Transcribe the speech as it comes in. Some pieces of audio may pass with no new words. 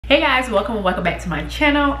Hey guys, welcome back to my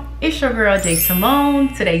channel. It's your girl J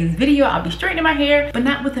Simone. Today's video I'll be straightening my hair, but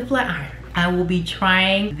not with a flat iron. I will be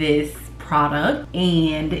trying this product,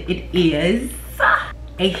 and it is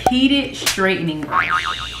a heated straightening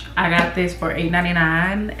brush. I got this for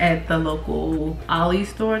 $8.99 at the local Ollie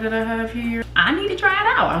store that I have here. I need to try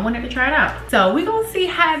it out. I wanted to try it out. So we're gonna see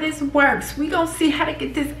how this works. We're gonna see how to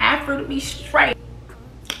get this afro to be straight.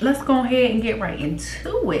 Let's go ahead and get right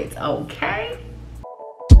into it, okay?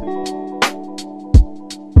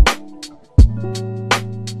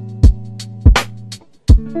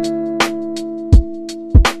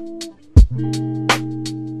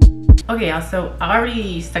 Okay, y'all, so I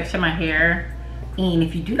already sectioned my hair, and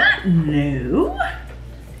if you do not know,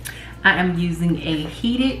 I am using a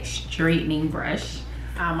heated straightening brush.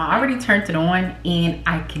 I already turned it on, and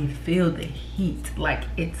I can feel the heat.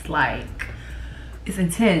 It's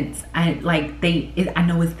intense. I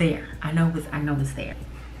know it's there. I know it's there.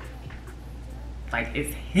 Like,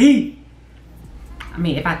 it's heat. I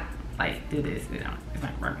mean, if I do this, you know, it's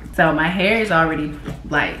not working. So my hair is already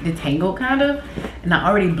like detangled kind of, and I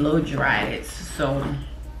already blow dried it. So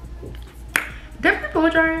definitely blow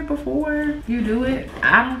dry it before you do it.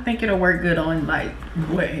 I don't think it'll work good on like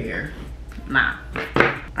wet hair. Nah. All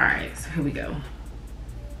right, so here we go.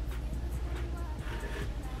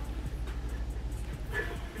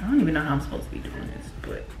 I don't even know how I'm supposed to be doing this,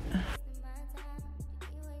 but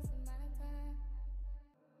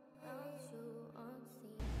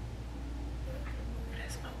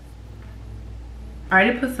I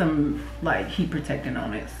already put some like heat protectant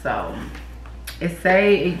on it. So it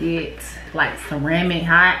say it gets like ceramic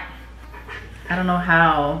hot. I don't know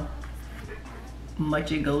how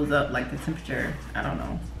much it goes up, like the temperature. I don't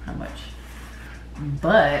know how much,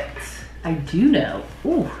 but I do know,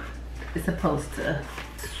 ooh, it's supposed to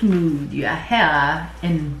smooth your hair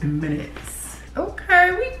in minutes.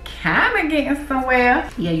 Okay, we kind of getting somewhere.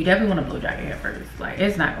 Yeah, you definitely want to blow dry your hair first. Like,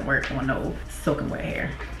 it's not gonna work on no soaking wet hair.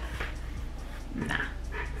 Nah.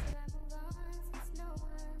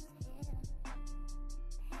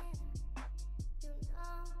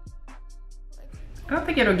 I don't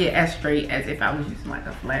think it'll get as straight as if I was using like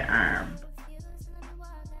a flat iron.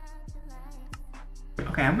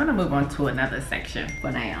 Okay, I'm gonna move on to another section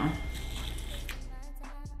for now.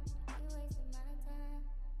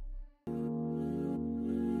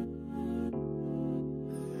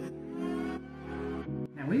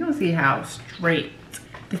 Now we're gonna see how straight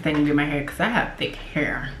this thing will get my hair, because I have thick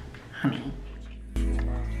hair, honey.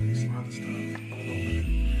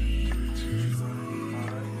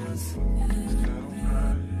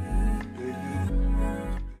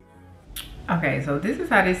 Okay, so this is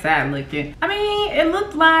how this side looking. I mean, it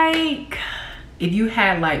looked like if you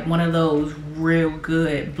had like one of those real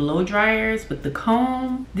good blow dryers with the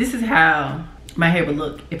comb. This is how my hair would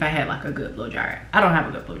look if I had like a good blow dryer. I don't have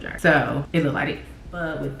a good blow dryer, so it looked like it.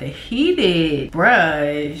 But with the heated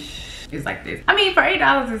brush, it's like this. I mean, for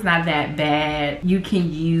 $8, it's not that bad. You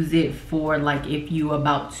can use it for like if you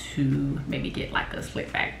about to maybe get like a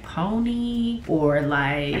slick back pony, or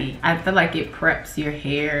like, I feel like it preps your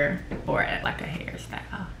hair for like a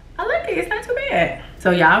hairstyle. I like it, it's not too bad.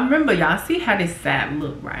 So y'all remember, y'all see how this side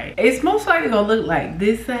look, right? It's most likely gonna look like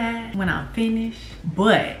this side when I'm finished,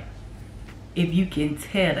 but if you can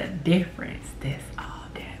tell the difference, that's all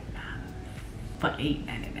that matters. For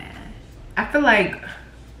 $8.99. I feel like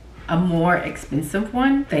a more expensive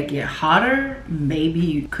one that get hotter, maybe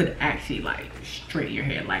you could actually like straighten your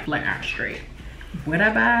hair like flat iron straight. Would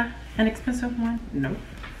I buy an expensive one? No.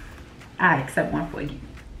 I accept one for you.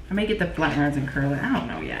 I may get the flat irons and curl it. I don't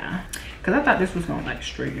know, yeah. Cause I thought this was gonna like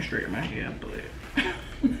straighten my hair, but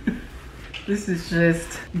this is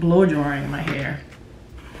just blow drying my hair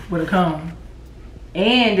with a comb.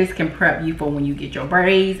 And this can prep you for when you get your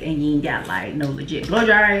braids and you ain't got like no legit blow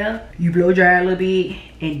dryer. You blow dry a little bit,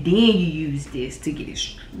 and then you use this to get it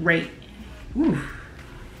straight. Ooh.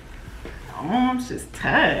 Arms just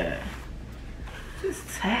tired. Just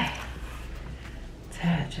tired.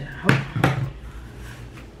 Tired, y'all.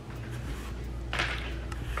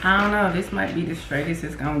 I don't know, this might be the straightest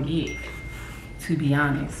it's gonna get, to be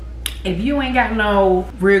honest. If you ain't got no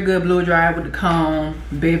real good blow dryer with the comb,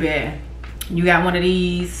 baby, you got one of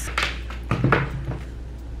these, and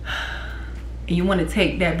you want to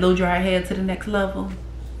take that blow dry hair to the next level,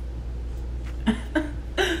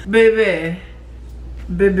 baby,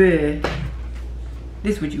 this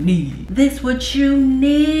what you need. This what you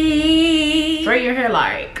need. Straighten your hair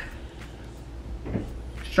like,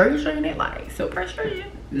 straighten it like super straight.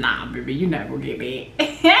 Nah, baby, you're not gonna get that.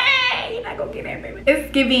 You're not gonna get that, baby.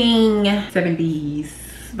 It's giving 70s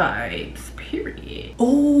vibes, period.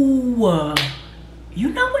 Oh, You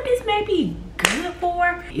know what this may be good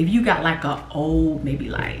for? If you got like a old, maybe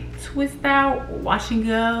like twist out or wash and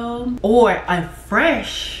go, or a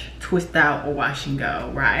fresh twist out or wash and go,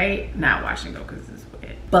 right? Not wash and go because it's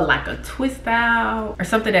wet, but like a twist out or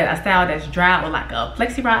something, that a style that's dry, or like a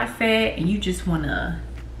flexi rod set, and you just want to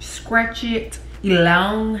scratch it,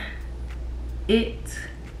 elong it.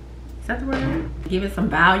 Is that the word? Give it some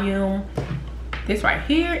volume. This right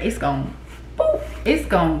here, it's gonna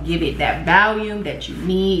give it that volume that you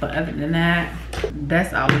need. But other than that,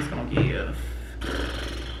 that's all it's gonna give.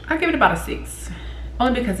 I give it about a 6,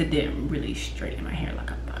 only because it didn't really straighten my hair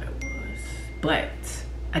like I thought it was. But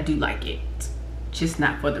I do like it, just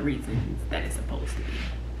not for the reasons that it's supposed to be.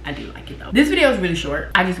 I do like it though. This video is really short.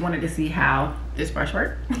 I just wanted to see how this brush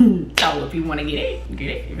worked. So if you want to get it, get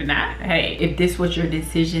it. If not, hey, if this was your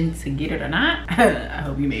decision to get it or not, I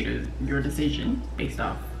hope you made your decision based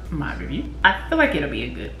off my review. I feel like it'll be a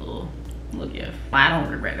good little gift. I don't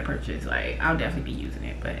regret the purchase. Like, I'll definitely be using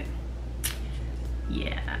it, but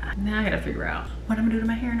yeah. Now I gotta figure out what I'm gonna do to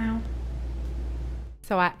my hair now.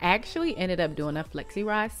 So I actually ended up doing a flexi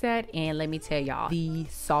rod set, and let me tell y'all, the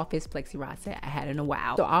softest flexi rod set I had in a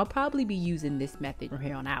while. So I'll probably be using this method from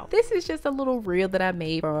here on out. This is just a little reel that I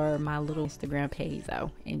made for my little Instagram page,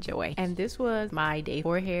 so enjoy. And this was my day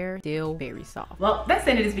 4 hair, still very soft. Well, that's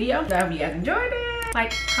the end of this video. So I hope you guys enjoyed it.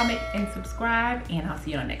 Like, comment, and subscribe, and I'll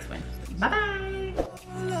see you on the next one. Bye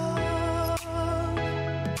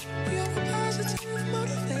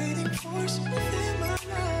bye.